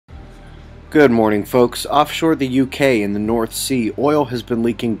Good morning, folks. Offshore the UK in the North Sea, oil has been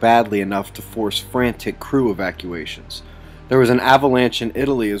leaking badly enough to force frantic crew evacuations. There was an avalanche in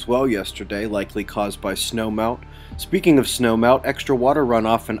Italy as well yesterday, likely caused by snowmelt. Speaking of snowmelt, extra water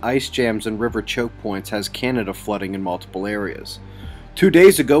runoff and ice jams and river choke points has Canada flooding in multiple areas. 2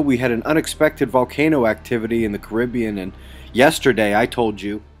 days ago, we had an unexpected volcano activity in the Caribbean, and yesterday I told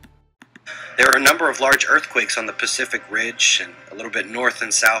you there are a number of large earthquakes on the Pacific Ridge and a little bit north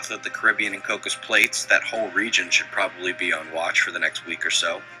and south of the Caribbean and Cocos Plates. That whole region should probably be on watch for the next week or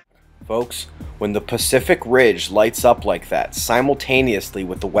so. Folks, when the Pacific Ridge lights up like that, simultaneously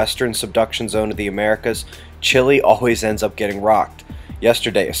with the western subduction zone of the Americas, Chile always ends up getting rocked.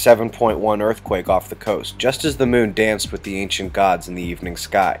 Yesterday, a 7.1 earthquake off the coast, just as the moon danced with the ancient gods in the evening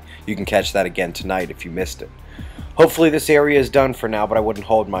sky. You can catch that again tonight if you missed it. Hopefully this area is done for now, but I wouldn't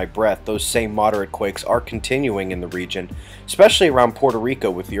hold my breath. Those same moderate quakes are continuing in the region, especially around Puerto Rico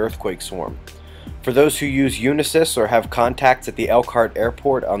with the earthquake swarm. For those who use Unisys or have contacts at the Elkhart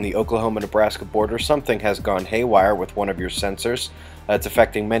Airport on the Oklahoma-Nebraska border, something has gone haywire with one of your sensors. It's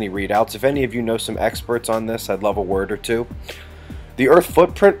affecting many readouts. If any of you know some experts on this, I'd love a word or two. The Earth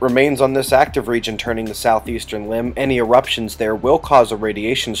footprint remains on this active region turning the southeastern limb. Any eruptions there will cause a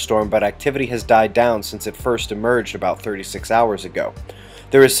radiation storm, but activity has died down since it first emerged about 36 hours ago.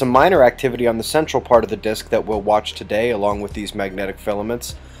 There is some minor activity on the central part of the disk that we'll watch today along with these magnetic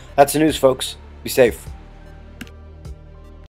filaments. That's the news, folks. Be safe.